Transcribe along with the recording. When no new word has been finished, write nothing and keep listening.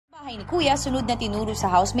Bahay ni Kuya, sunod na tinuro sa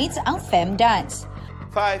housemates ang femme dance.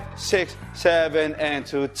 5, 6, 7, and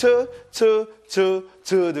 2, 2, 2, 2,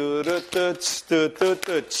 2,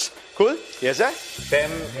 Cool? Yes, sir?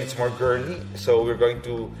 Femme, it's more girly, so we're going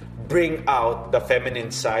to bring out the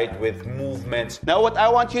feminine side with movements. Now, what I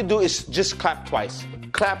want you to do is just clap twice.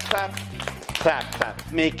 Clap, clap, clap, clap.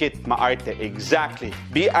 Make it maarte. Exactly.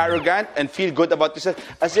 Be arrogant and feel good about yourself.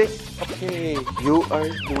 As if, okay, you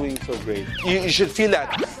are doing so great. You should feel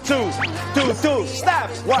that. 2, 2, 2,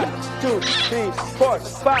 snap. 1, 2, 3, 4,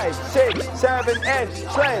 5, 6, 7, 8,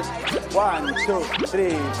 straight. 1, 2,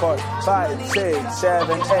 3, 4, 5, 6,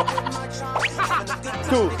 7, 8.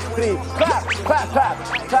 2, 3, clap, clap, clap,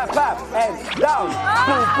 clap, clap, and down.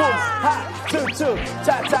 Boom, boom, ha, 2, 2,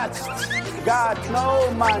 cha, cha. Got no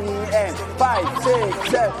money and 5, 6,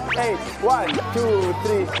 7, 8. 1, 2,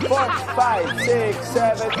 3, 4, 5, 6,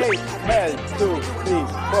 7, 8. Well, 2, 3,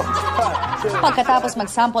 4, 5, 6. Pagkatapos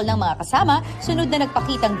magsample ng mga kasama, sunod na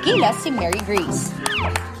nagpakitang gilas si Mary Grace.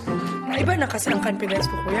 Iba na kasi ang confidence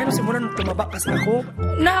ko, kuya. Nung simula nung tumaba kasi ako.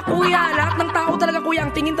 Na, kuya, lahat ng tao talaga, kuya,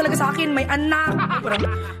 ang tingin talaga sa akin, may anak. Parang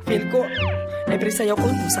feel ko, every sayaw ko,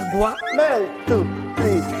 sagwa. Well, 2,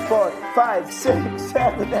 3, 4, 5, 6,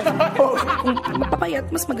 7, 8. Kung mapapayat,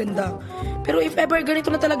 mas maganda. Pero if ever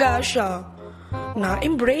ganito na talaga siya, na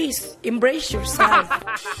embrace yourself.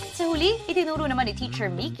 Sa huli, itinuro naman ni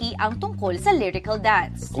Teacher Mickey ang tungkol sa lyrical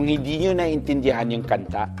dance. Kung hindi nyo naiintindihan yung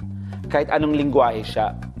kanta, kahit anong lingwahe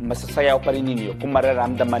siya, masasayaw pa rin ninyo kung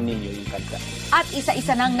mararamdaman ninyo yung kanta. At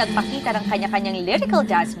isa-isa nang nagpakita ng kanya-kanyang lyrical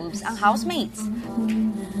dance moves ang housemates.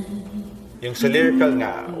 Yung sa lyrical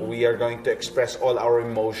nga, we are going to express all our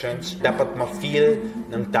emotions. Dapat ma-feel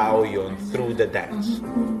ng tao yon through the dance.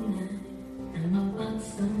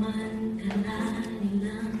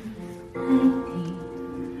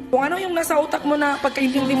 Kung ano yung nasa utak mo na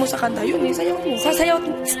pagkaintindi mo sa kanta, yun eh, sayaw mo.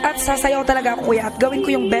 Sasayaw talaga ako, kuya, at gawin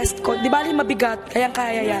ko yung best ko. Di bali mabigat,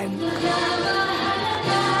 kayang-kaya yan.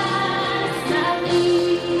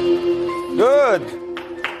 Good.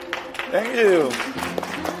 Thank you.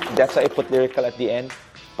 That's why I put lyrical at the end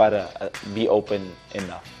para be open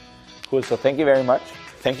enough. Cool, so thank you very much.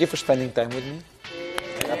 Thank you for spending time with me.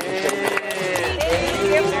 Thank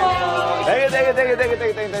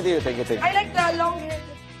you. I like the long hair.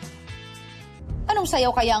 Anong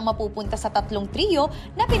sayaw kaya ang mapupunta sa tatlong trio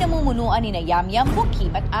na pinamumunuan ni Yamyam,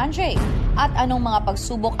 Joaquim at Andre? At anong mga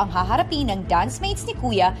pagsubok ang haharapin ng dance mates ni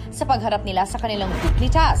Kuya sa pagharap nila sa kanilang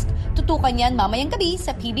weekly task? Tutukan yan mamayang gabi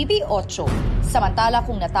sa PBB OTSO. Samantala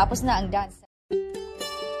kung natapos na ang dance...